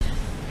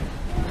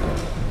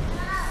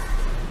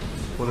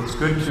Well, it's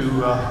good to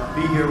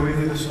be here with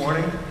you this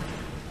morning.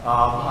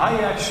 I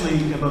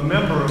actually am a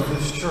member of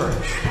this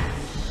church.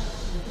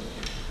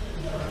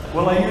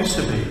 Well, I used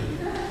to be.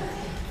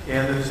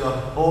 And there's a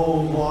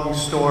whole long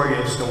story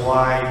as to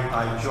why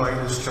I joined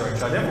this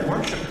church. I never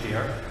worshiped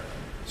here,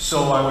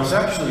 so I was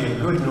actually a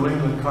good New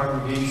England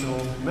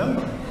congregational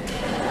member,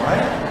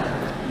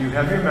 right? You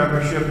have your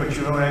membership, but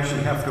you don't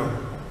actually have to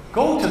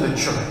go to the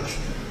church.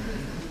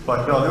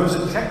 But no, there was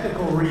a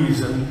technical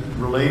reason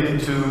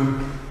related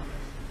to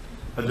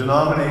a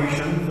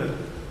denomination that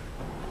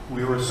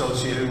we were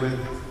associated with,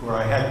 where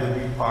I had to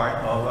be part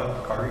of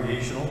a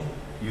congregational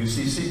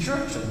UCC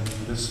church, and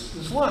this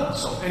is one.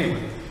 So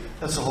anyway,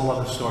 that's a whole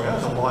other story. That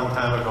was a long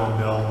time ago,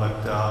 Bill,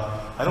 but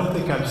I don't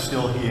think I'm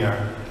still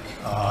here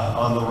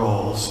on the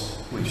rolls,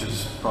 which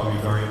is probably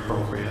very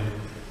appropriate.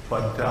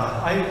 But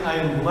I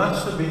am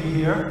blessed to be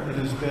here. It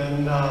has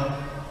been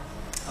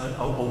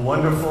a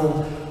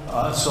wonderful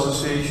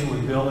association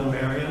with Bill and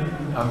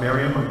Miriam.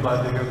 I'm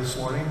glad they're here this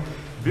morning.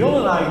 Bill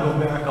and I go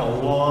back a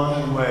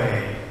long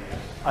way.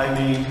 I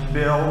mean,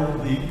 Bill,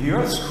 the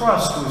Earth's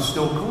crust was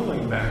still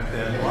cooling back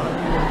then. A lot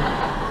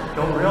of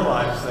people don't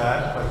realize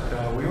that,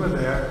 but we were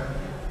there.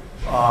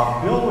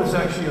 Bill was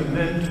actually a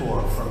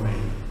mentor for me.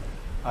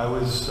 I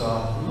was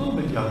a little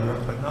bit younger,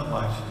 but not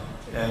much,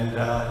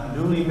 and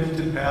newly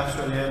minted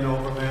pastor in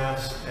Andover,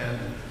 Mass. And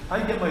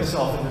I'd get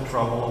myself into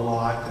trouble a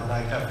lot, and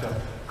I'd have to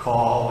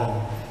call,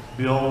 and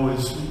Bill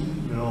was,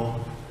 you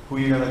know, who are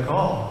you going to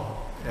call?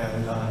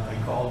 And I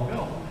called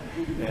Bill,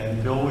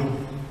 and Bill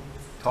would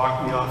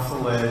talk me off the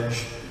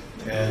ledge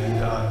and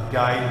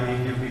guide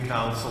me, give me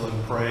counsel,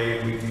 and pray,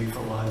 and we'd meet for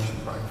lunch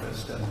and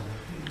breakfast. And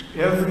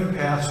every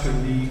pastor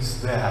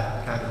needs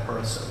that kind of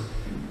person.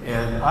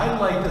 And I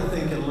like to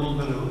think in a little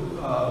bit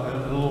of,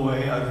 in a little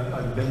way,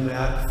 I've been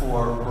that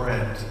for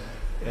Brent.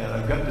 And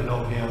I've got to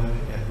know him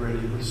and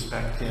really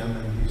respect him,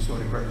 and he's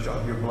doing a great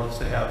job. You're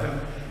blessed to have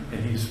him,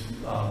 and he's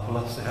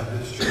blessed to have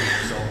this church.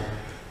 So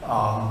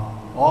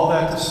all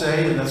that to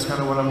say, and that's kind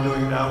of what I'm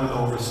doing now with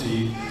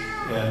Oversee,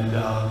 and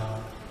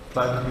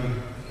glad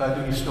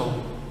to be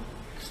still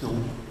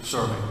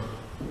serving.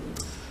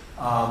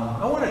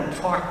 I want to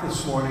talk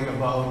this morning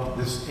about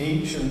this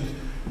ancient,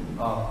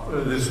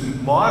 this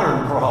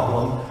modern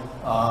problem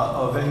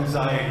of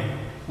anxiety.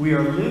 We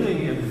are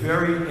living in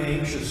very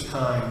anxious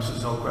times,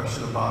 there's no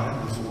question about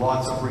it. There's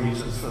lots of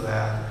reasons for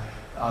that.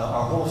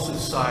 Our whole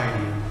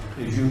society,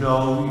 as you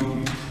know,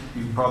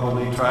 you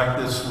probably track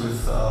this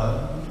with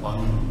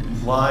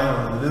online or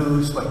on the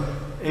news, but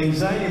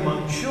anxiety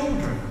among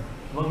children,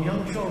 among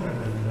young children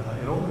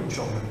and older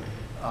children,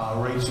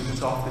 rates are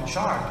just off the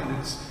chart. And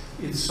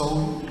it's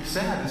so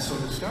sad, it's so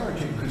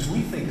discouraging, because we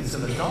think it's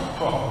an adult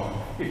problem.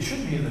 It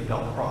should be an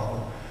adult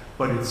problem,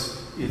 but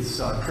it's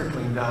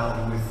trickling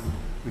down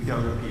with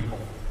younger people.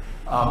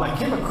 I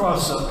came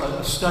across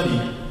a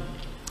study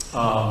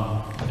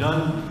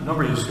done a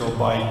number of years ago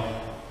by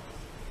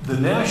the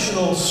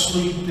National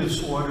Sleep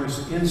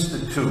Disorders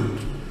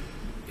Institute.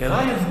 And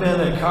I have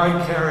been a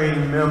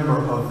card-carrying member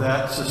of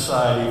that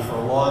society for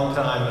a long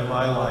time in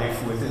my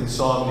life with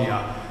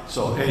insomnia.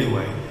 So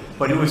anyway,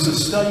 but it was a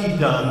study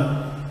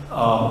done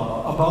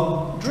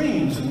about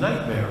dreams and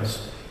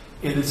nightmares.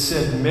 And it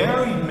said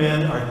married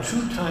men are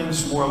 2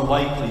 times more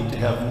likely to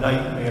have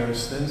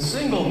nightmares than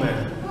single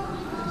men.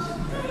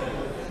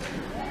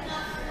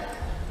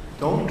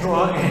 Don't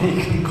draw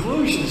any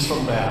conclusions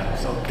from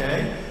that,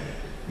 okay?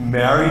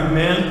 Married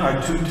men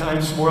are 2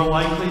 times more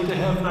likely to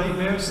have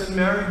nightmares than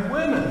married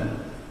women.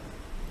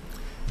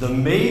 The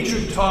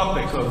major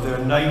topic of their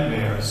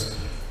nightmares,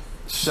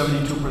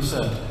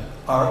 72%,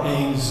 are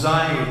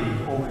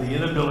anxiety over the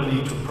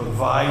inability to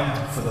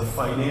provide for the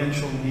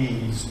financial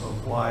needs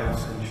of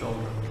wives and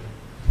children.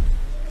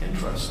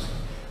 Interesting.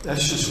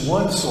 That's just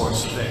one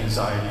source of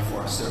anxiety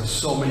for us. There are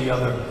so many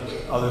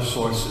other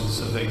sources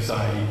of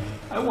anxiety.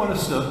 I want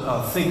us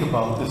to think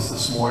about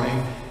this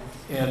morning,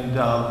 and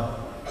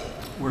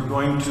we're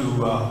going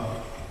to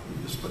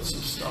just put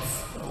some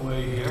stuff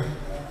away here.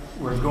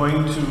 We're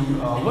going to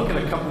look at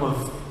a couple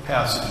of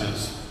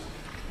passages,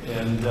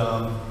 and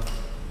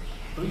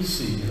let me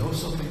see, you know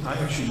something? I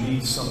actually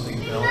need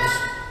something else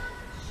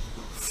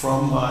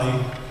from my,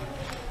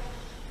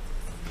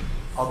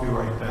 I'll be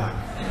right back.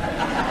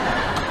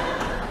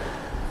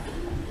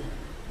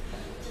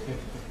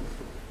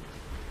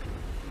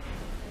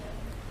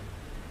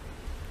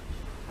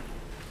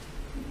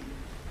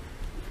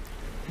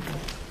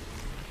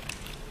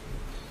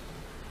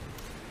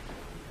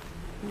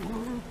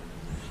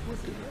 What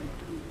did I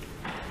do?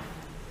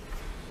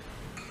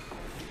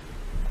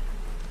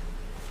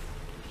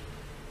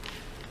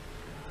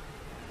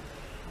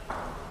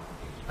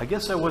 I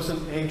guess I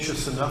wasn't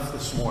anxious enough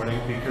this morning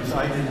because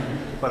I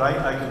didn't, but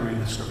I can read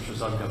the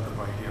scriptures. I've got them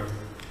right here.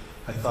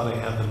 I thought I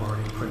had them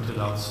already printed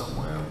out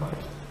somewhere, but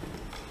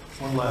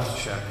one last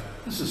check.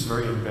 This is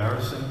very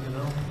embarrassing, you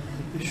know.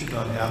 This should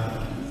not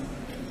happen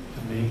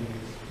to me,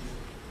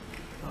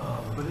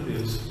 but it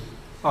is.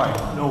 All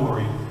right, no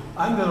worry.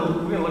 We're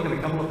gonna look at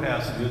a couple of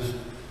passages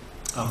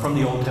from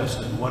the Old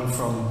Testament. One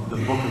from the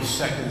book of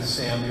 2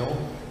 Samuel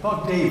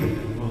about David,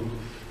 and we'll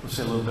We'll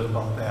say a little bit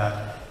about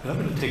that. And I'm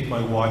going to take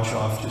my watch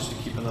off just to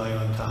keep an eye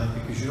on time,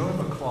 because you don't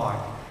have a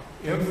clock.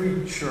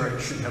 Every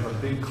church should have a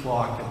big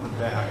clock at the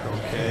back,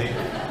 okay?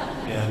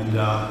 And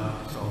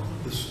so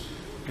this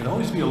can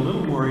always be a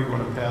little worried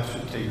when a pastor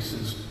takes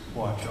his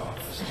watch off.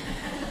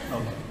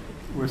 Okay,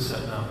 we're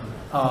set now.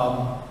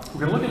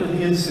 We're going to look at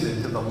an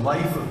incident in the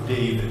life of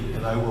David,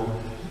 and I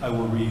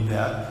will read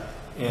that.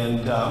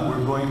 And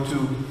we're going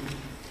to,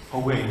 oh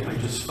wait, I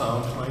just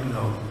found my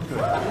note.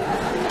 Good.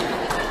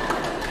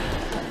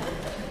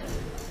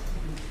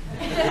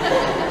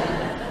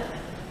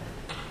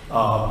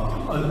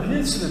 An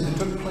incident that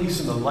took place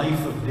in the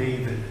life of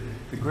David,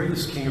 the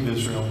greatest king of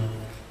Israel,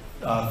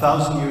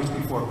 1,000 years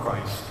before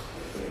Christ.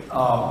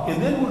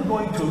 And then we're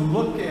going to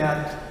look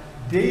at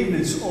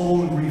David's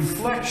own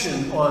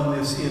reflection on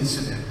this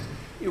incident.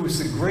 It was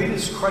the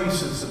greatest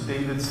crisis of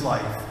David's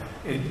life,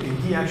 and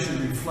he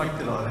actually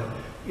reflected on it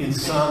in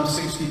Psalm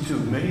 62.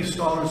 Many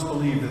scholars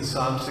believe that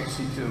Psalm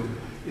 62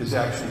 is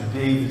actually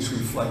David's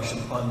reflection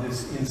on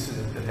this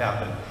incident that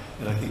happened,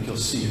 and I think you'll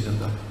see it in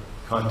the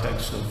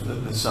context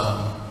of the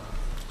psalm.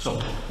 So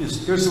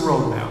here's the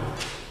roadmap.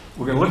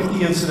 We're going to look at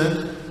the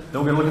incident,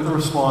 then we're going to look at the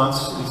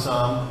response in the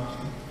psalm,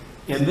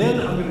 and then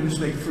I'm going to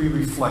just make 3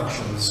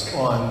 reflections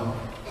on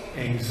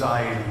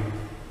anxiety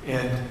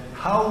and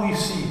how we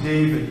see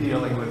David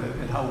dealing with it,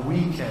 and how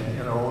we can,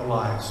 in our own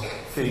lives,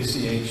 face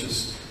the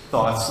anxious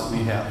thoughts that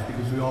we have,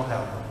 because we all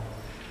have them.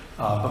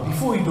 But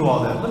before we do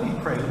all that, let me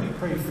pray. Let me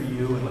pray for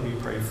you, and let me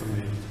pray for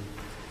me.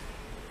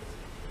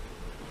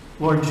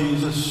 Lord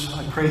Jesus,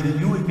 I pray that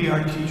you would be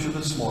our teacher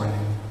this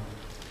morning.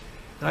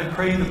 And I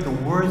pray that the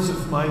words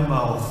of my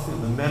mouth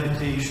and the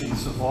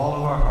meditations of all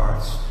of our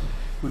hearts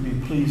would be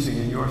pleasing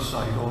in your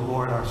sight, O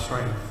Lord, our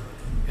strength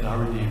and our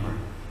Redeemer.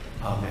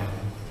 Amen.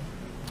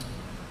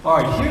 All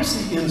right,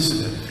 here's the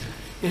incident.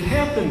 It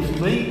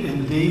happened late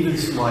in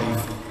David's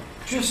life,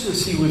 just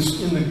as he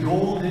was in the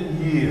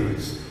golden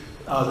years.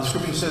 The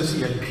scripture says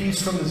he had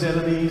peace from his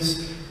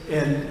enemies,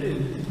 and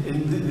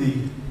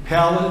the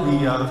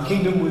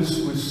kingdom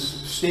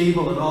was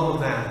stable and all of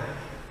that.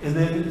 And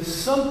then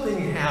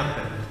something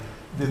happened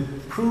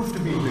that proved to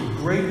be the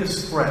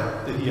greatest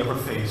threat that he ever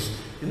faced.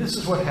 And this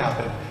is what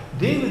happened.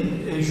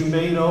 David, as you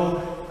may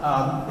know,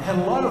 had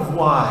a lot of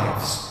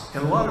wives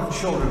and a lot of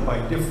children by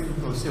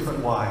those different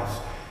wives.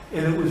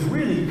 And it was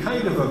really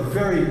kind of a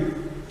very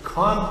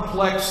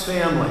complex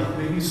family.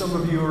 Maybe some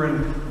of you are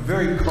in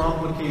very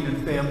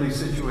complicated family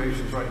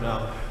situations right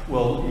now.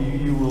 Well,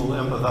 you will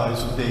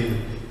empathize with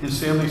David. His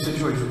family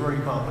situation was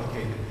very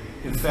complicated.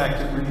 In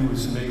fact, it really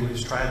was in many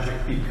ways tragic,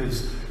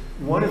 because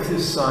one of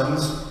his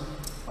sons,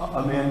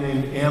 a man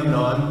named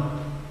Amnon,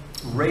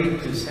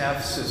 raped his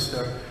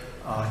half-sister,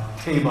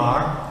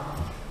 Tamar,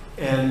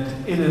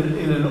 and in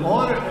an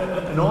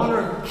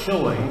honor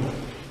killing,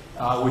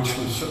 which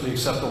was certainly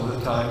acceptable at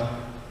the time,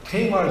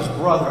 Tamar's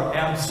brother,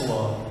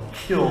 Absalom,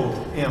 killed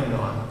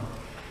Amnon.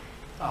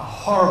 A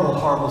horrible,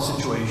 horrible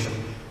situation.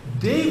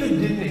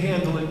 David didn't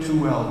handle it too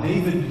well.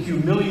 David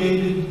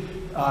humiliated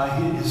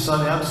his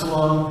son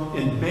Absalom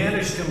and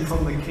banished him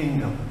from the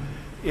kingdom.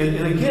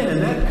 And again, in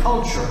that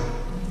culture,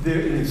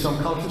 in some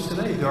cultures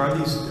today, there are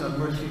these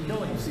mercy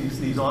killings,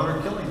 these honor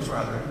killings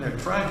rather, and they're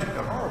tragic,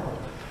 they're horrible.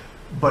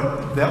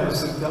 But that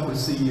was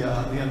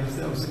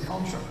the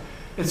culture.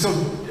 And so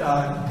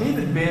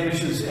David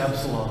banishes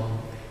Absalom,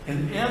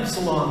 and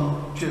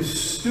Absalom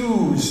just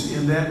stews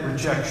in that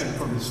rejection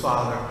from his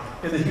father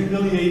and the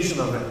humiliation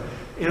of it.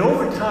 And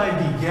over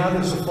time, he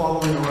gathers a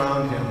following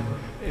around him,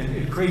 and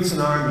it creates an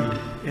army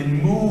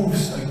and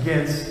moves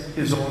against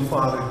his own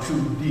father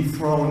to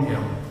dethrone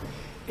him.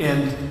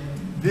 And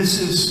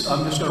this is,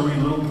 I'm just going to read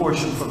a little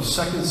portion from 2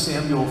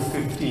 Samuel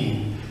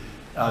 15.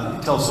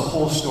 It tells the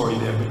whole story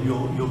there, but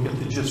you'll get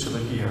the gist of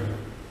it here.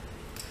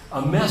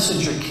 A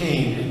messenger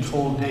came and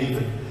told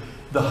David,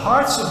 "The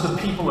hearts of the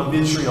people of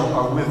Israel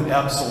are with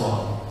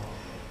Absalom."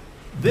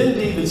 Then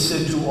David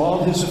said to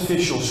all his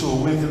officials who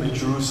were with him in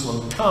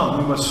Jerusalem, "Come,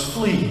 we must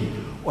flee,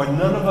 or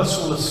none of us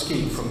will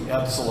escape from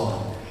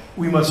Absalom.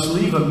 We must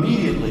leave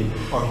immediately,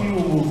 or he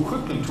will move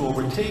quickly to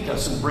overtake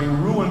us and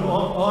bring ruin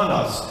on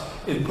us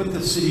and put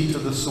the city to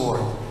the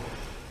sword."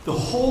 The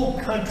whole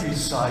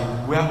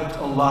countryside wept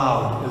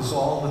aloud as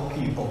all the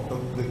people,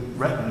 the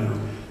retinue,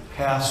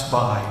 passed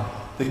by.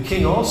 The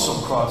king also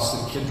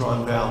crossed the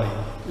Kidron Valley,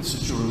 this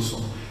is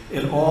Jerusalem,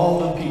 and all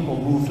the people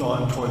moved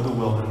on toward the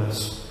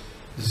wilderness.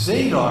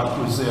 Zadok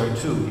was there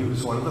too. He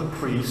was one of the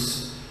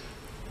priests.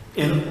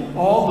 And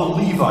all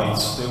the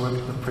Levites, they were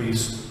the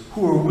priests,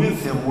 who were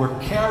with him were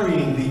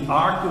carrying the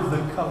Ark of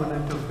the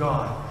Covenant of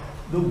God,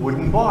 the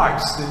wooden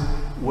box that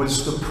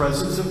was the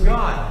presence of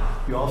God.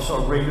 You all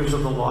saw Raiders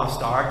of the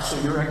Lost Ark, so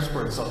you're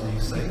experts on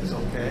these things,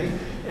 okay?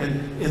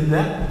 And in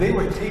that, they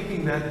were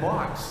taking that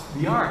box,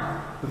 the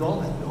Ark, with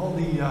all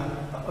the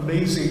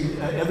amazing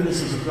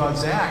evidences of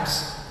God's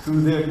acts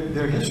through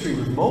their history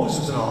with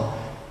Moses and all,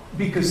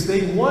 because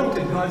they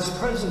wanted God's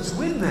presence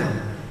with them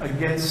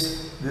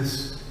against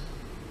this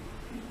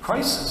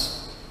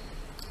crisis.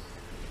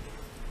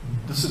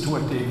 Listen to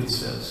what David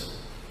says.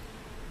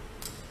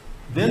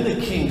 Then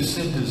the king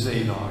said to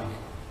Zadok,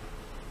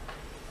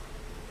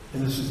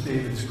 And this is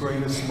David's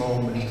greatest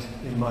moment,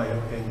 in my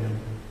opinion.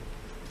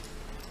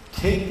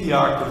 Take the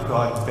ark of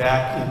God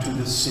back into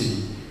the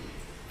city.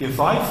 If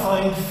I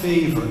find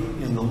favor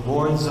in the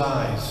Lord's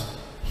eyes,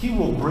 he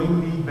will bring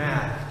me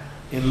back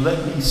and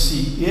let me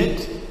see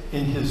it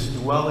in his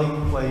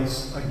dwelling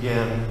place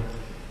again.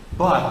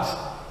 But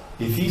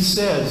if he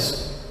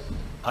says,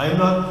 I am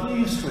not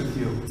pleased with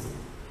you,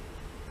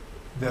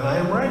 then I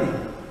am ready.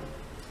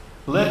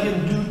 Let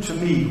him do to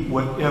me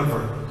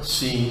whatever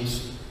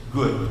seems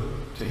good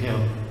to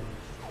him.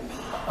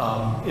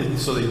 And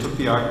so they took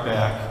the ark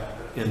back,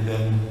 and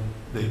then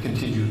they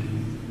continued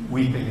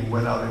weeping and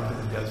went out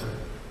into the desert.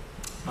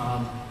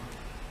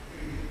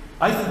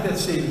 I think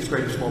that's David's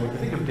greatest moment. You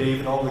think of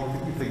David, all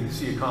the things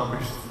he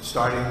accomplished,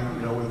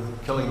 starting,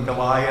 with killing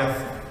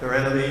Goliath, their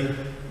enemy,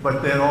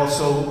 but then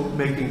also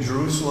making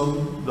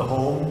Jerusalem the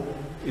home.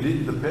 It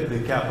is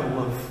the capital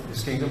of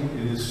his kingdom.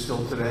 It is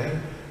still today.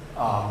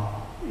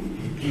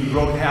 He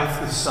wrote half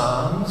the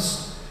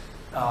Psalms.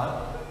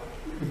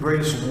 The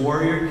greatest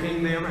warrior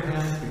king they ever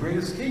had. The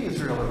greatest king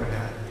Israel ever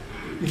had.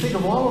 You think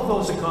of all of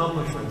those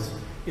accomplishments.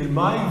 In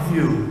my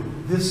view,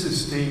 this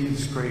is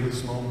David's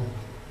greatest moment.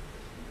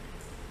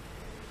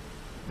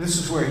 This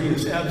is where he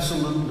is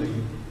absolutely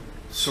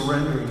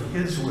surrendering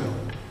his will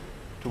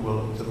to the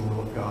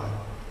will of God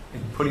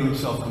and putting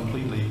himself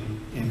completely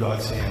in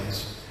God's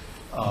hands.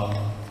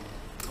 All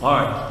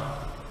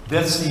right,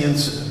 that's the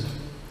incident.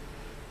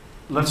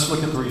 Let's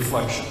look at the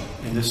reflection,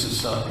 and this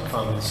is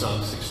found in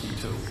Psalm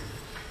 62.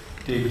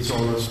 David's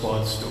own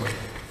response to it.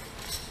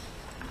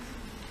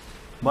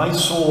 My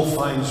soul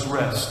finds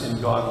rest in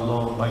God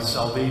alone. My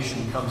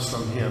salvation comes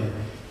from him.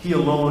 He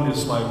alone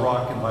is my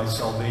rock and my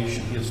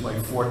salvation. He is my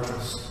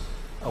fortress.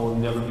 I will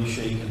never be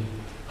shaken.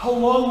 How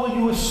long will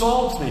you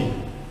assault me?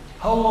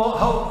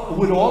 How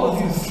would all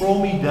of you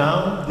throw me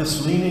down,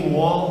 this leaning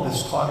wall,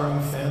 this tottering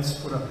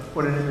fence?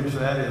 What an image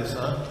that is,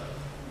 huh?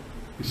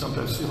 We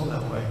sometimes feel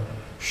that way.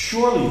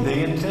 Surely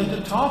they intend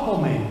to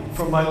topple me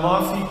from my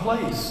lofty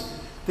place.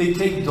 They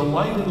take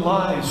delight in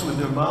lies. With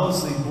their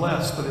mouths they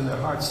bless, but in their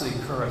hearts they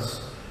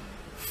curse.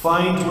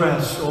 Find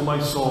rest, O my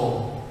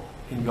soul,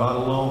 in God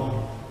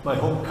alone. My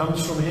hope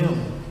comes from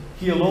him.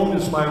 He alone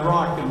is my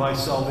rock and my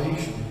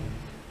salvation.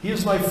 He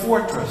is my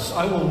fortress.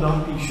 I will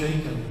not be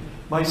shaken.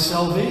 My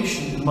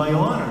salvation and my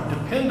honor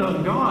depend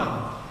on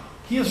God.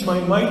 He is my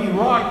mighty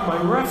rock,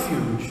 my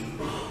refuge.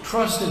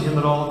 Trust in him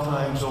at all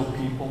times, O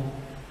people.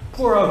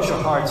 Pour out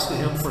your hearts to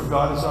him, for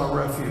God is our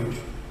refuge.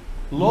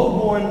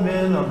 Low-born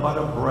men are but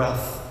a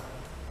breath.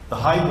 The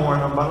high-born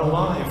are but a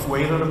life.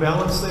 Weighed on a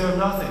balance, they are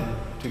nothing.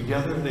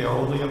 Together they are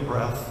only a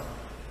breath.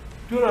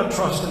 Do not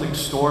trust in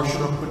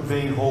extortion or put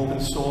vain hope in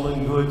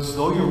stolen goods.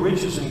 Though your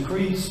riches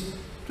increase,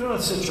 do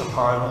not set your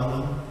heart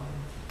on them.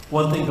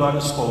 One thing God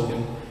has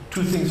spoken,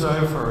 two things I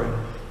have heard,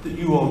 that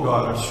you, O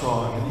God, are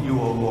strong, and that you,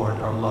 O Lord,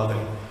 are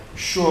loving.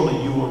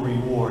 Surely you will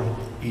reward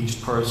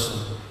each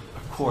person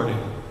according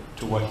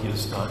to what he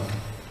has done.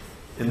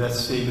 And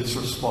that's David's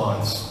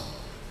response.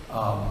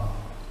 Now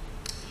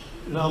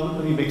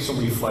let me make some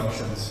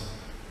reflections.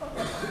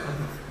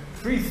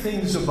 Three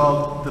things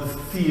about the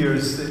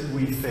fears that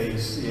we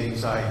face, the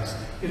anxieties.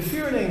 And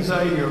fear and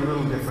anxiety are a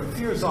little different.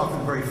 Fear is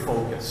often very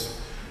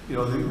focused.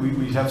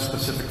 We have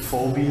specific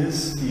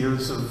phobias,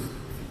 fears of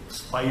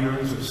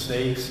spiders or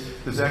snakes.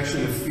 There's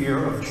actually a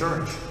fear of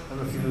church. I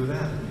don't know if you knew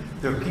that.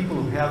 There are people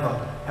who have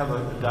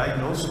a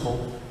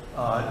diagnosable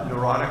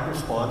neurotic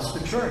response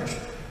to church,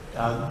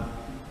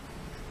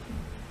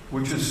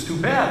 which is too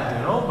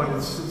bad, but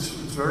it's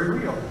very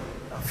real.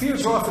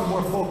 Fears are often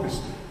more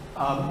focused.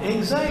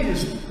 Anxiety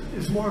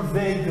is more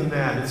vague than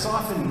that. It's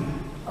often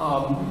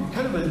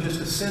kind of just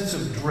a sense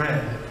of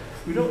dread.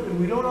 We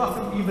don't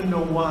often even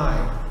know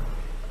why.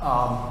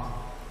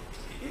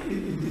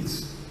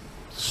 It's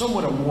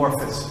somewhat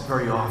amorphous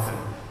very often,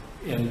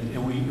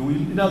 and we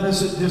now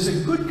there's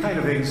a good kind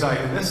of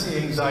anxiety. That's the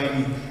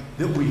anxiety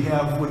that we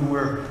have when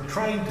we're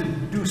trying to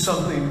do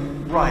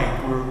something right.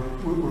 We're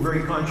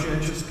very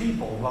conscientious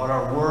people about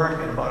our work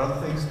and about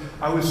other things.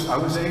 I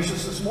was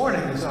anxious this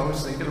morning as I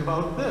was thinking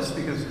about this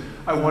because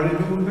I wanted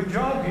to do a good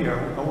job here.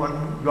 I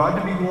want God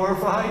to be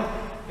glorified,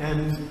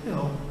 and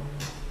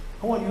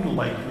I want you to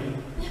like me.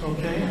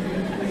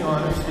 Okay, be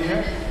honest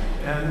here.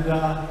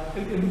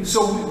 And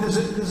so there's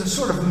a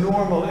sort of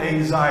normal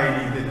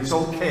anxiety that is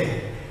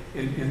okay,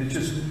 and it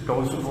just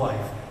goes with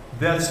life.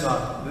 That's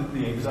not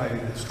the anxiety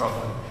that's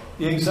troubling.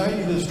 The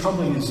anxiety that's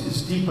troubling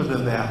is deeper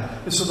than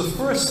that. And so the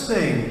first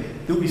thing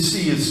that we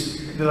see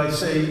that I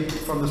say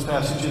from this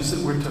passage is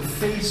that we're to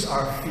face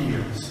our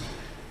fears,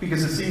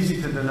 because it's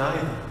easy to deny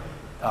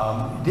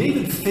them.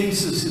 David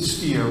faces his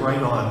fear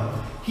right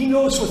on. He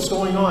knows what's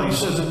going on. He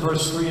says in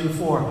verse 3 and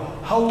 4,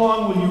 how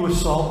long will you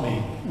assault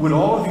me? Would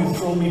all of you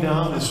throw me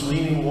down this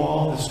leaning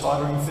wall, this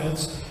tottering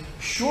fence?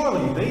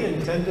 Surely they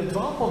intend to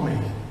topple me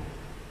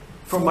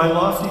from my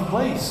lofty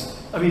place.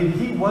 I mean,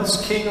 he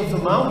was king of the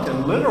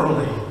mountain,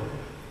 literally.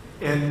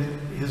 And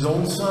his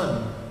own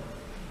son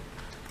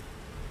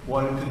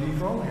wanted to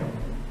dethrone him.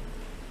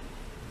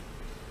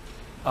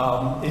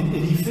 And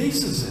he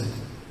faces it.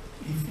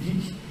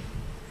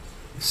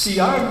 See,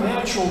 our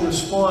natural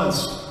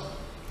response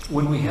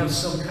when we have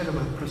some kind of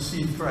a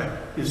perceived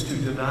threat is to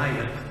deny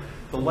it.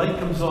 The light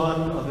comes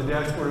on the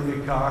dashboard of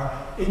your car,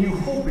 and you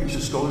hope it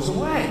just goes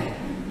away,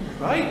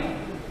 right?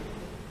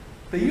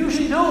 They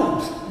usually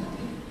don't.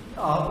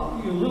 A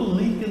little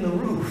leak in the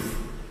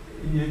roof,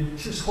 and you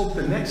just hope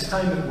the next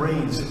time it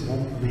rains it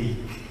won't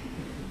leak.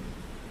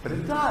 But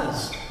it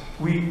does.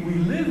 We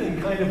live in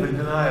kind of a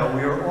denial.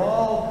 We are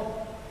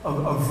all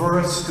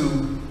averse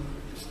to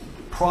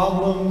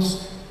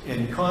problems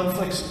and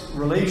conflicts,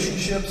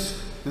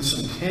 relationships. There's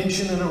some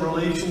tension in a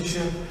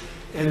relationship.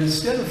 And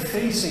instead of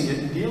facing it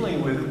and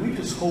dealing with it, we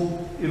just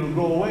hope it'll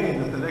go away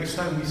and that the next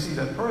time we see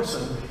that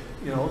person,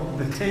 you know,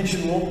 the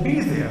tension won't be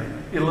there.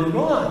 It'll have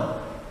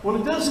gone. Well,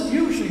 it doesn't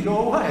usually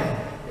go away.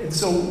 And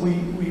so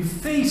we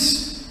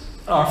face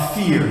our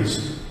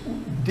fears.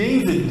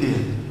 David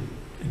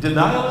did.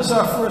 Denial is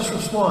our first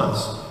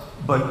response.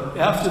 But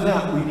after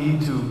that, we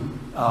need to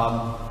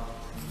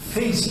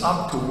face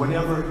up to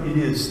whatever it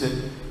is that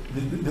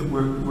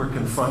we're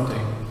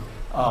confronting.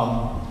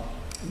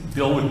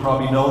 Bill would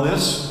probably know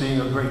this, being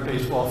a great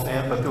baseball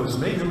fan, but there was a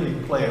major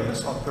league player,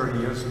 this about 30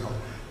 years ago.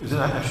 He was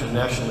actually a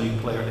National League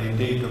player named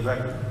Dave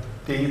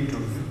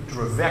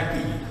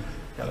Dravecki.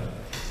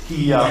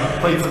 He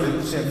played for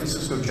the San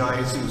Francisco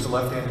Giants. He was a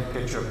left-handed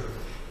pitcher.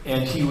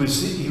 And he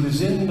was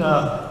in the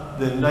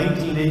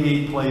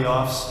 1988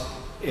 playoffs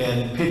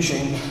and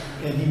pitching,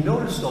 and he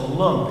noticed a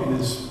lump in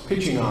his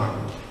pitching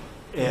arm.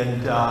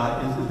 And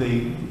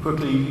they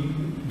quickly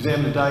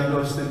examined and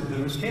diagnosed that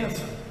there was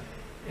cancer.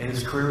 And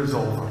his career is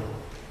over.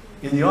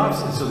 In the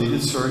off-season, so they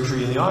did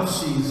surgery. In the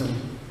off-season,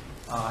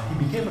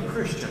 he became a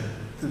Christian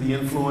through the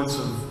influence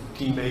of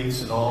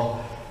teammates and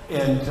all.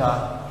 And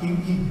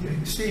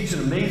he staged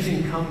an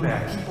amazing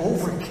comeback. He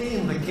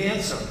overcame the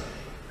cancer.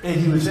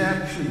 And he was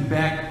actually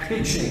back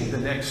pitching the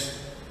next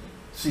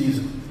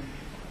season.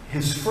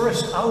 His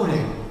first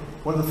outing,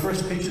 one of the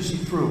first pitches he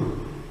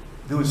threw,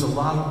 there was a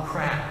loud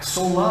crack,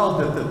 so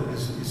loud that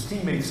his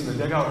teammates in the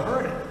dugout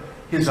heard it.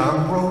 His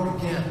arm broke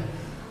again.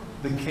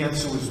 The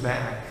cancer was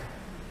back.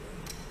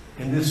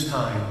 And this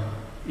time,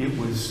 there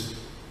was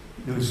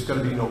going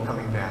to be no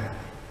coming back.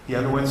 He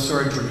underwent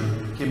surgery,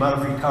 came out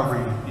of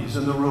recovery, he's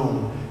in the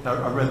room. Now,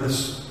 I read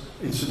this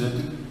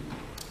incident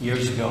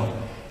years ago.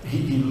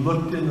 He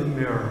looked in the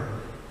mirror,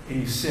 and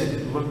he said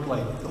it looked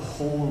like the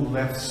whole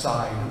left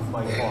side of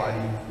my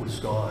body was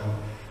gone.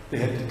 They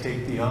had to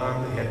take the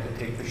arm, they had to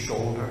take the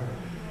shoulder.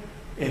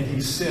 And he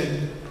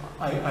said,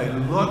 I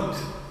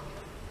looked,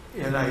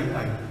 and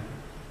I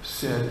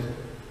said,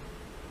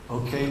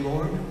 okay,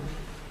 Lord,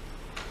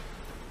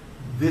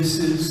 this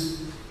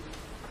is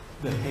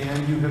the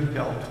hand you have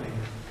dealt me.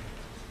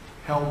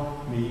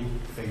 Help me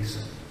face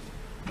it.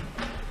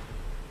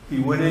 He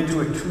went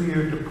into a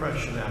 2-year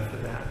depression after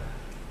that,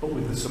 but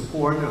with the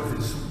support of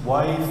his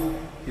wife,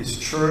 his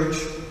church,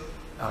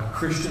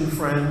 Christian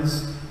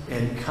friends,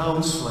 and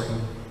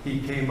counseling,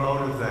 he came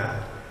out of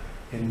that.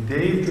 And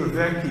Dave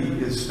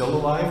Dravecki is still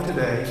alive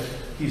today.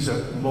 He's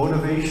a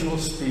motivational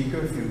speaker.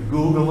 If you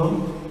Google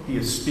him, he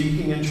is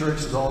speaking in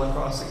churches all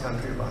across the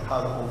country about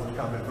how to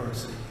overcome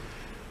adversity.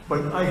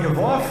 But I have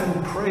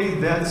often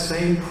prayed that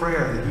same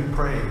prayer that he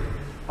prayed.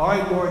 All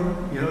right, Lord,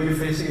 you know you're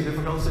facing a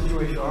difficult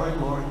situation. All right,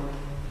 Lord,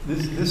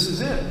 this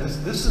is it.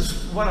 This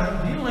is what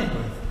I'm dealing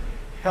with.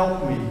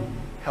 Help me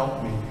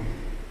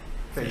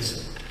face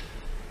it.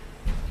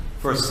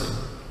 First thing.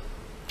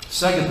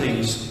 Second thing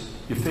is,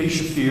 you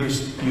face your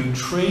fears, you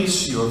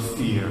trace your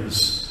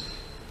fears.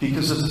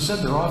 Because as I said,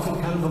 they're often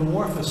kind of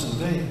amorphous and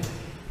vague.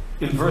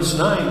 In verse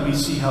 9, we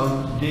see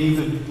how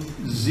David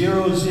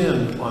zeroes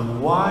in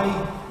on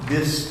why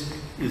this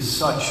is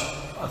such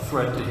a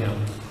threat to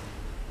him.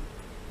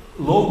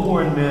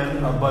 Low-born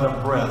men are but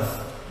a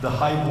breath, the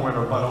high-born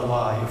are but a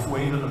lie. If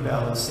weighed in a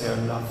balance, they are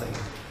nothing.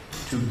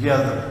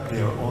 Together,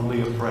 they are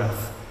only a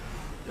breath.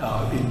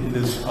 In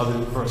these other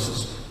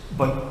verses.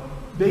 But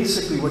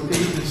basically what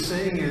David is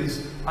saying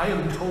is, I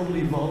am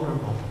totally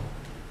vulnerable.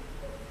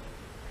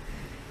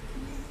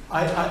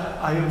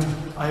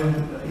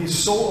 He's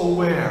so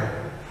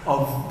aware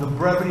of the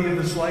brevity of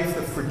his life,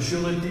 the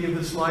fragility of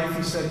his life.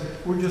 He said,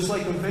 we're just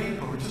like a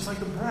vapor, we're just like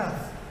a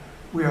breath.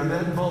 We are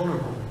that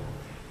vulnerable.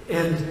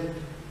 And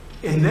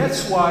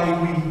that's why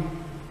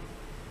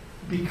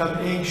we become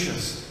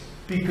anxious,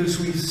 because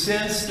we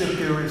sense that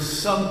there is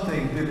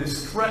something that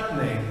is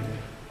threatening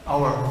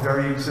our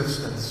very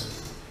existence.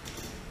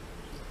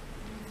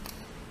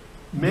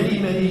 Many,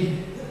 many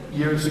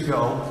years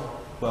ago,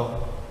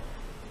 well,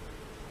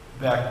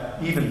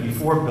 back even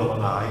before Bill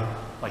and I,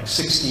 like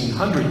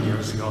 1,600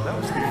 years ago, that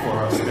was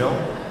before us, Bill.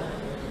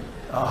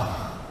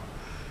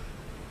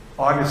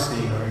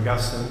 Augustine,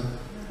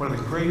 one of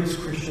the greatest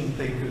Christian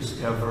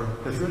thinkers ever,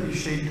 has really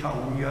shaped how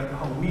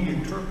we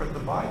interpret the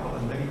Bible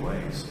in many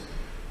ways.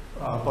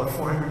 About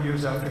 400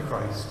 years after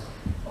Christ.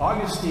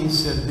 Augustine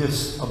said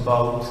this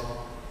about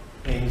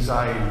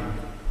anxiety.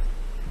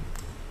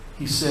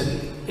 He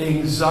said,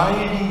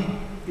 anxiety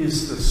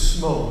is the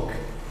smoke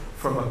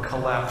from a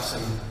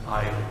collapsing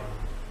idol.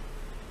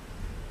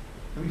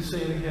 Let me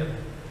say it again.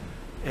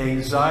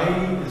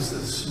 Anxiety is the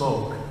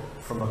smoke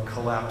from a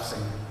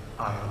collapsing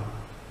idol.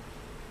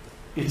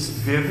 It's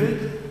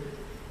vivid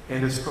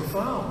and it's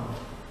profound.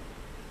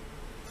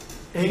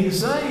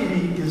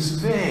 Anxiety is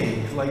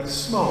vague, like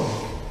smoke.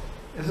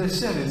 As I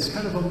said, it's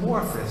kind of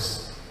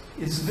amorphous.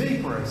 It's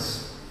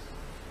vaporous.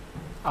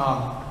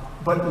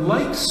 But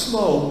like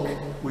smoke,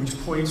 which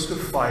points to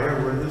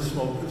fire, where there's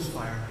smoke, there's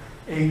fire,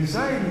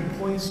 anxiety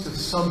points to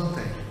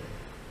something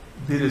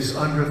that is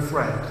under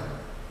threat.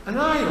 An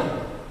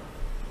idol.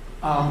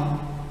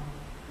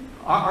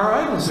 Our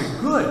idols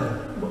are good,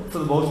 for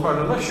the most part,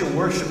 unless you're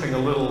worshiping a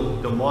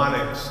little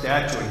demonic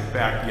statue in your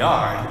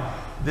backyard,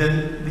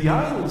 then the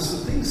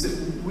idols, the things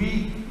that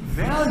we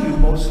value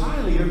most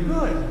highly, are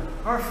good.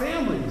 Our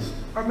families,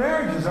 our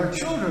marriages, our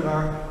children,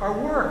 our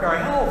work, our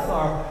health,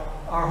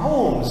 our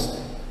homes,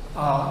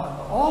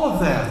 all of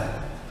that.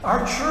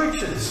 Our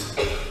churches.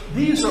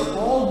 These are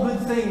all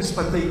good things,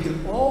 but they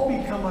can all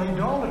become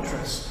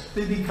idolatrous.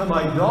 They become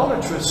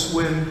idolatrous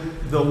when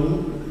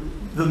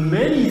the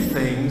many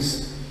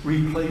things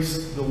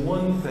replace the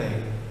one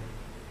thing.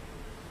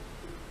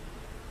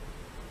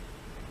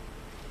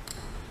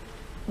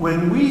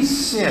 When we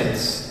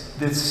sense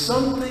that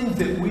something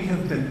that we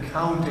have been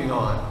counting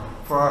on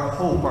for our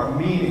hope, our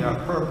meaning,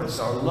 our purpose,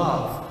 our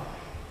love,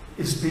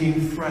 is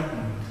being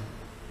threatened,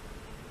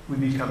 we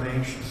become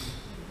anxious.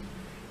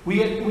 We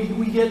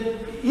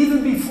get,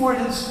 even before it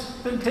has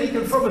been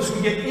taken from us,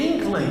 we get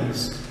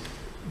inklings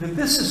that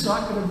this is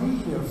not going to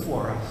be here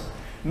for us.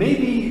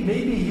 Maybe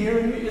here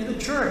in the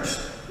church,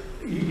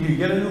 you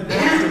get a new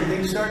pastor and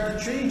things start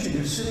to change and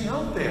you're sitting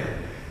out there.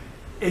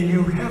 And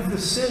you have the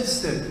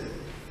sense that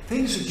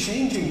things are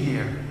changing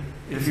here.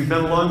 If you've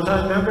been a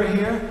long-time member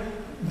here,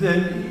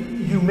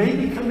 then you may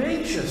become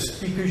anxious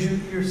because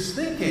you're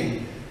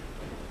thinking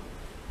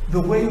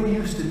the way we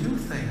used to do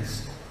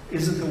things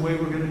isn't the way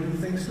we're going to do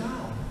things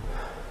now.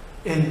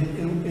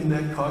 And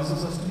that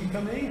causes us to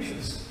become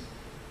anxious.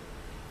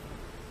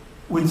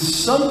 When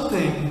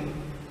something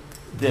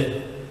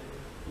that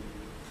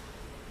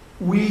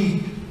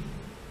we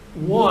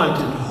want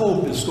and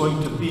hope is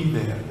going to be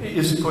there,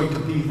 isn't going to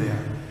be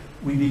there,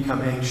 we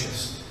become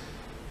anxious.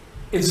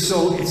 And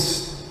so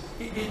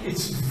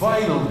it's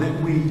vital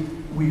that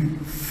we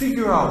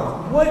figure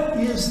out what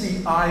is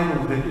the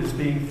idol that is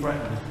being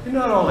threatened. And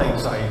not all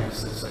anxiety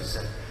is this, I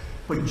said.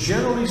 But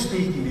generally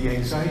speaking, the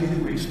anxiety that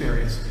we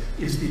experience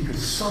is because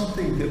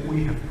something that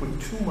we have put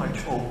too much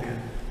hope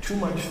in, too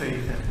much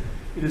faith in,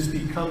 it has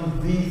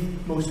become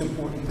the most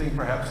important thing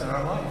perhaps in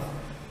our life,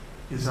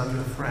 is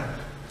under threat.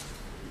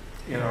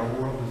 And our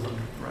world is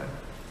under threat.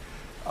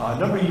 A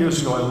number of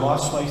years ago, I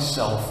lost my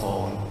cell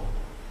phone.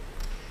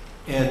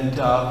 And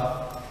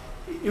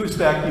it was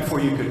back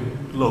before you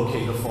could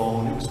locate a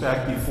phone. It was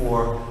back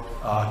before,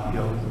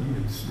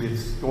 we had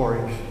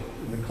storage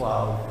in the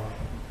cloud.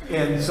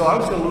 And so I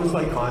was going to lose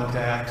my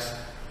contacts.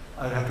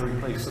 I'd have to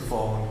replace the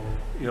phone.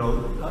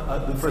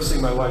 The first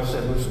thing my wife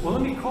said was, well,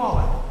 let me call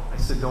it. I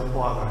said, don't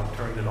bother. I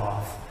turned it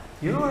off.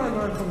 You know what I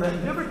learned from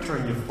that? Never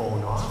turn your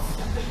phone off.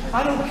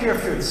 I don't care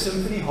if you're at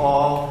Symphony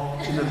Hall,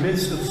 in the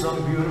midst of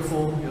some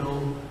beautiful,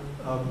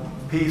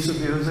 piece of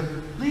music.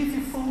 Leave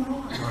your phone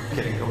on. No, I'm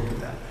kidding. Don't do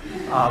that.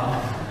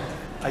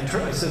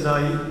 I said,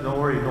 no, don't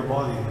worry. Don't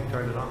bother you. I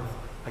turned it off.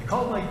 I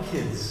called my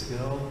kids, they're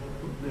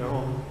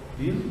home.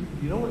 Do you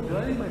know what? Did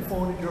I leave my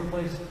phone at your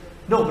place?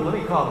 No, but let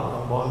me call them.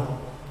 Don't bother.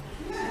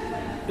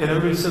 And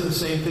everybody said the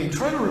same thing.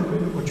 Try to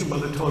remember what your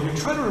mother told you.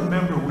 Try to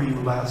remember where you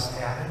last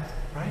had it,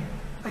 right?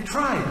 I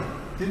tried.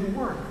 It didn't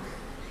work.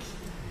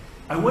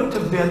 I went to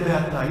bed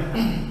that night,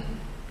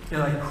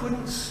 and I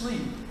couldn't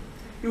sleep.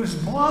 It was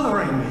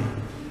bothering me.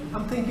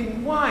 I'm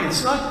thinking, why?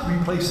 It's not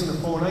replacing the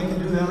phone. I can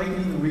do that. I can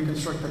even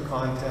reconstruct the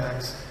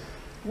contacts.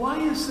 Why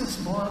is this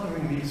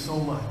bothering me so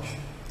much?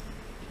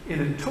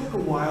 And it took a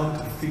while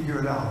to figure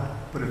it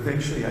out, but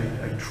eventually I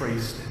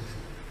traced it.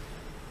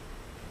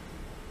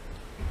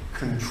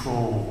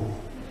 Control.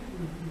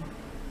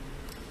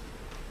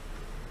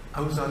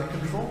 I was out of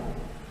control.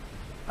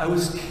 I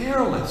was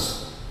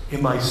careless.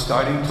 Am I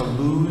starting to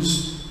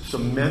lose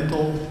some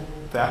mental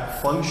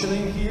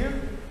functioning here?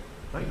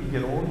 Right? You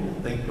get older, you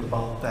think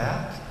about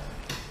that.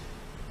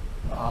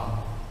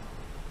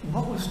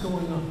 What was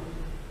going on?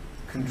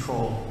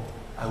 Control.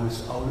 I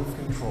was out of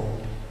control.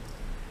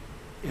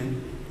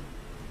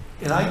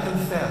 And I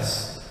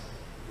confess,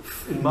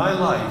 in my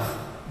life,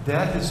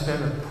 that has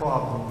been a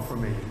problem for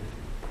me.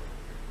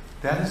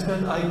 That has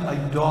been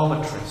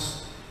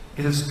idolatrous.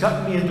 It has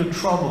gotten me into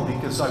trouble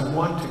because I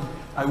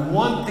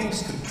want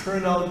things to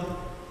turn out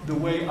the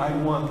way I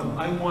want them.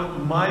 I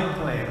want my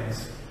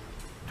plans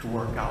to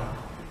work out.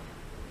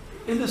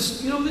 And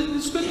there's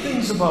good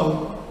things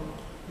about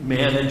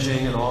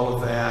managing and all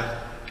of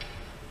that,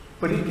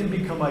 but it can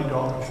become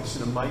idolatrous,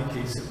 and in my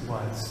case it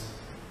was.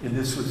 And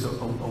this was a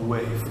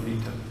way for me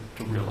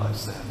to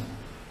realize that.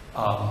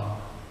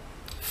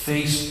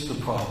 Face the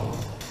problem,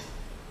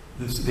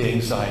 the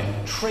anxiety.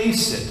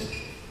 Trace it.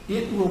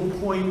 It will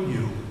point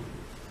you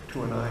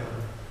to an idol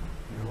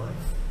in your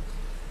life.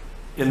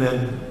 And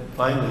then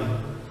finally,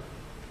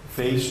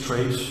 face,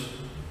 trace,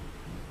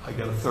 I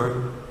got a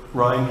third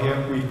rhyme here,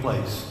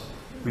 replace.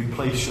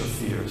 Replace your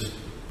fears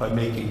by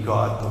making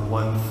God the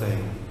one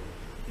thing.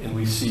 And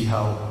we see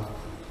how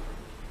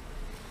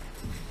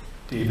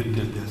David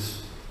did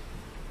this.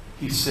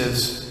 He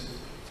says,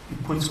 he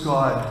puts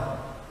God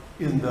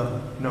in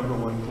the number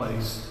one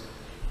place.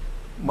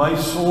 My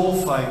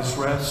soul finds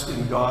rest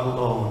in God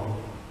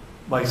alone.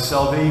 My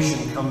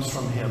salvation comes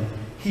from him.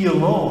 He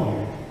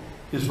alone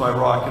is my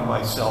rock and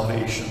my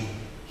salvation.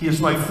 He is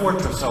my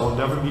fortress, I will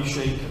never be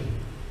shaken.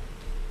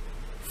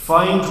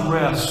 Find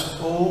rest,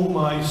 O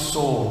my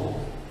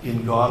soul,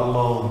 in God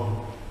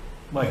alone.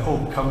 My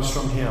hope comes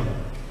from him.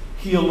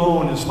 He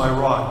alone is my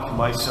rock and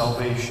my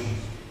salvation.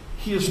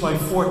 He is my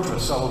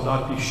fortress, I will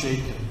not be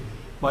shaken.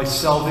 My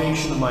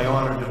salvation and my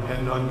honor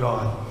depend on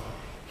God.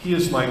 He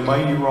is my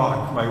mighty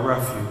rock, my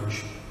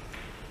refuge.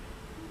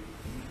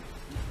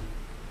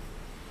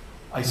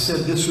 I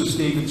said this was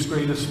David's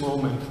greatest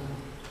moment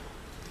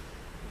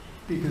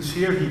because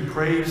here he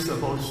prays the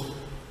most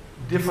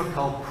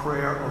difficult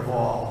prayer of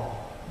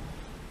all.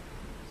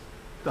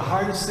 The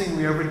hardest thing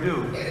we ever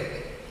do,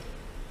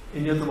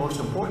 and yet the most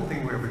important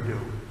thing we ever do,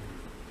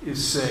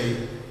 is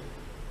say,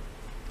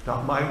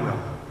 not my will,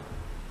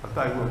 but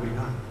thy will be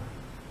done.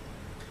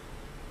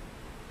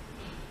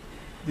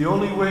 The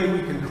only way we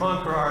can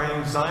conquer our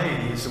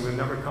anxieties, and we'll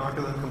never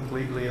conquer them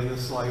completely in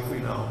this life, we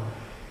know,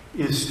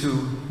 is to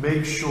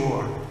make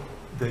sure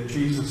that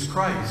Jesus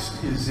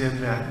Christ is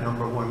in that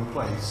number one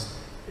place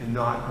and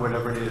not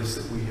whatever it is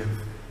that we have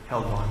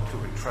held on to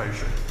and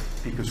treasured,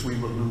 because we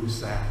will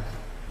lose that.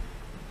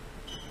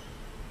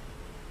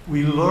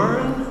 We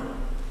learn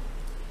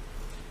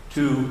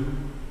to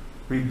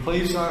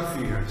replace our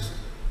fears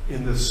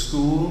in the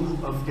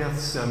school of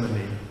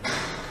Gethsemane.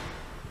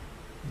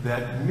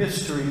 That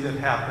mystery that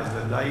happened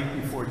the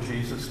night before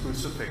Jesus'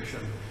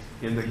 crucifixion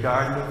in the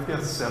Garden of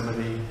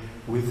Gethsemane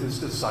with his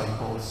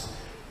disciples.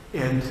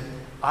 And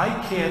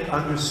I can't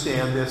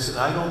understand this, and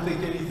I don't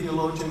think any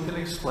theologian can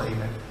explain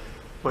it,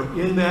 but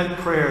in that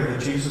prayer that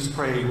Jesus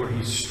prayed where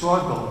he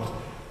struggled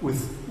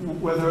with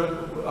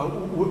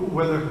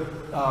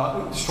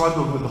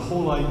struggled with the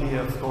whole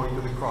idea of going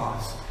to the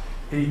cross.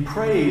 And he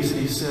prays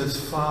and he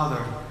says,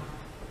 Father,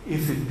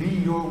 if it be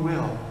your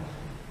will,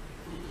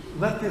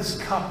 let this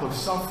cup of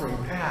suffering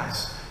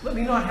pass. Let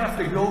me not have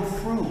to go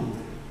through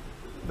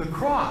the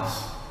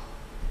cross.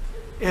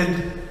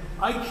 And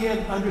I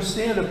can't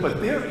understand it,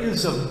 but there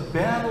is a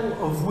battle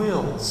of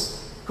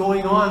wills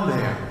going on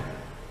there.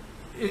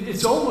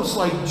 It's almost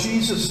like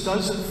Jesus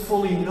doesn't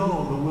fully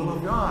know the will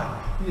of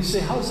God. And you say,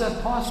 how's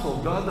that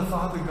possible? God the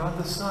Father, God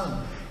the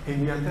Son.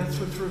 And yet that's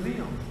what's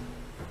revealed.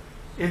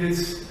 And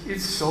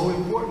it's so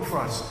important for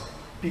us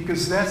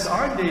because that's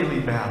our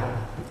daily battle.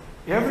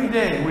 Every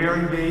day we are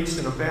engaged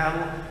in a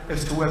battle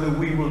as to whether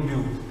we will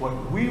do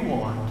what we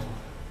want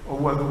or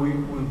whether we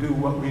will do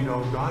what we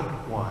know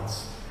God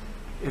wants.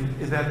 And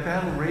that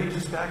battle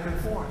rages back and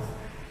forth.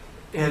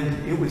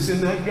 And it was in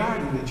that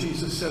garden that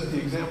Jesus set the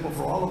example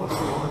for all of us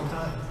for a long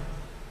time.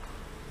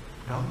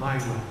 Not my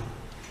will,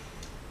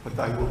 but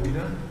thy will be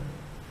done.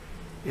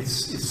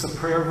 It's the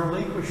prayer of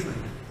relinquishment.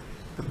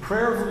 The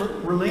prayer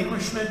of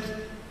relinquishment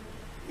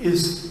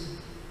is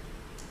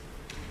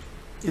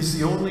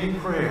the only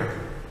prayer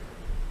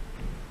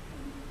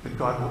that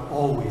God will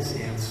always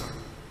answer.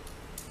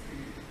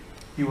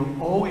 He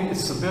will always,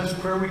 it's the best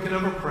prayer we can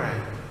ever pray.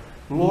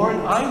 Lord,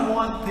 I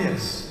want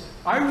this.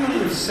 I really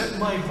have set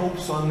my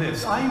hopes on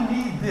this. I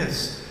need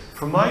this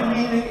for my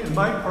meaning and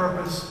my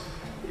purpose,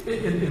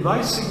 in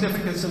my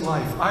significance in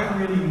life. I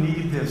really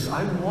need this.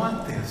 I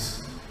want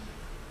this.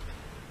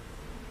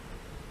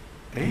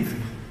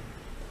 David,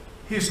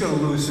 he's going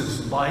to lose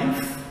his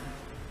life.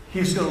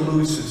 He's going to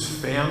lose his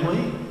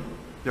family.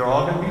 They're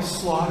all going to be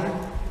slaughtered.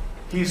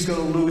 He's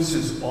going to lose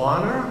his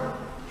honor,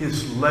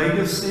 his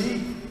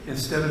legacy.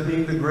 Instead of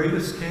being the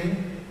greatest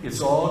king,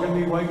 it's all going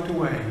to be wiped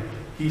away.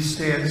 He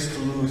stands to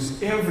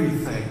lose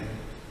everything.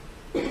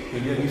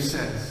 And yet he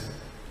says,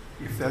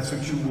 if that's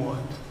what you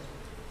want,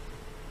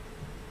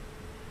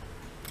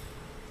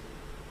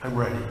 I'm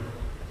ready.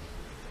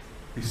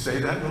 We say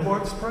that in the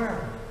Lord's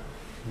Prayer.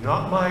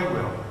 Not my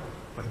will,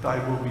 but thy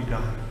will be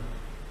done.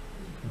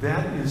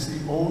 That is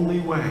the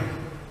only way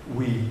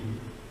we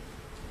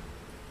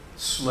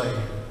slay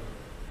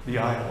the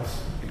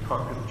idols and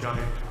conquer the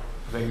giant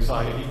of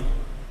anxiety.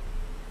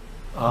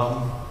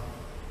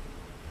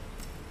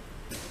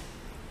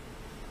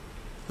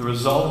 The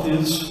result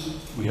is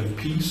we have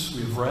peace,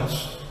 we have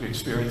rest, we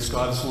experience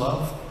God's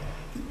love.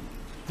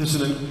 There's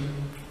an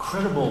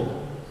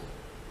incredible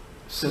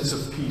sense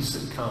of peace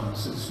that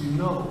comes, as you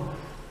know,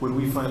 when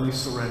we finally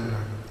surrender.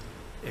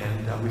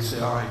 And we say,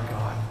 all right,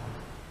 God,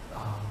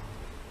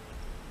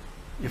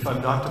 if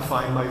I'm not to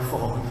find my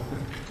phone,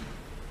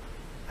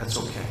 that's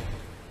okay.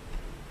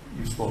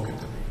 You've spoken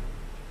to me.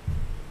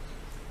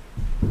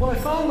 Well, I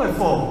found my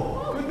phone.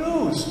 Good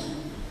news.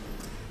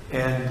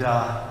 And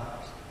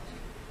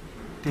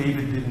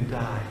David didn't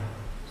die.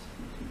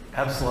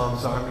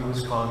 Absalom's army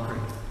was conquered.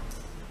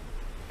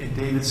 And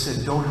David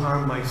said, don't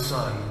harm my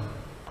son.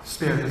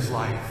 Spare his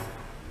life.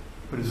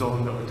 but his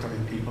own military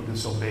people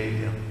disobeyed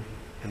him,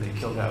 and they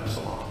killed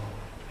Absalom.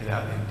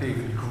 And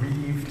David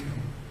grieved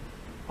him.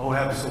 Oh,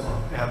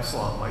 Absalom,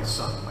 Absalom, my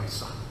son, my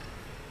son.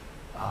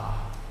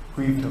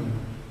 Grieved him,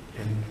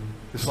 and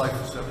his life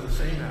was never the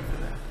same after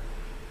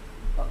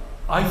that.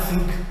 I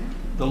think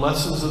the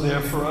lessons are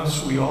there for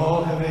us. We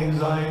all have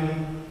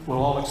anxiety.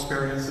 We'll all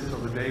experience it till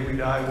the day we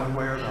die, one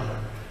way or another.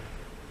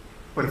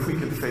 But if we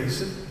can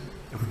face it,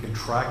 if we can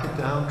track it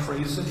down,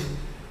 trace it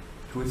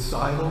to its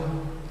idol,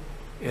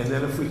 and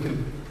then if we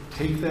can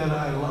take that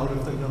idol out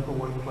of the number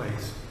one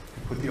place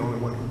and put the only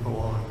one who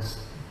belongs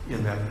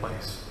in that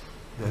place,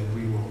 then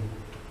we will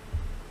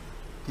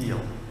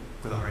deal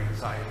with our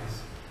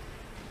anxieties.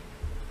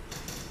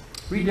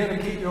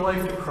 Rededicate your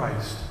life to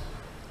Christ.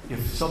 If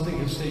something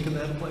has taken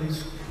that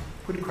place,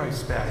 put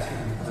Christ back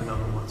in the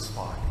number one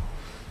spot.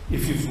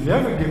 If you've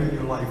never given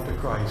your life to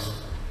Christ,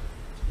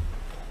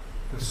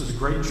 this is a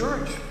great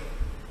church.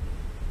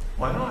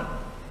 Why not?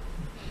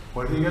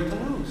 What do you get to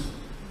lose?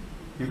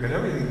 You've got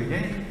everything to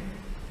gain.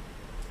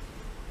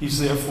 He's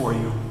there for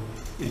you.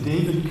 And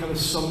David kind of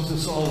sums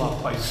this all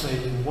up by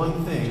saying,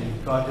 one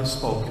thing God has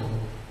spoken,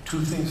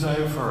 two things I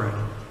have heard,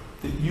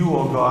 that you,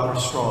 O God, are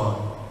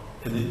strong,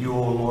 and that you,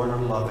 O Lord, are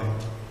loving.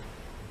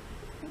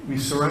 We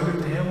surrender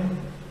to him.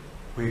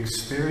 We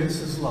experience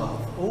his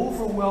love,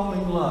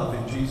 overwhelming love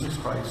in Jesus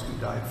Christ who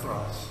died for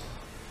us.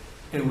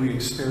 And we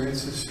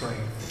experience his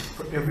strength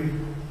for every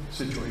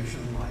situation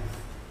in life.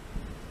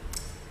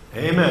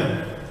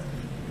 Amen.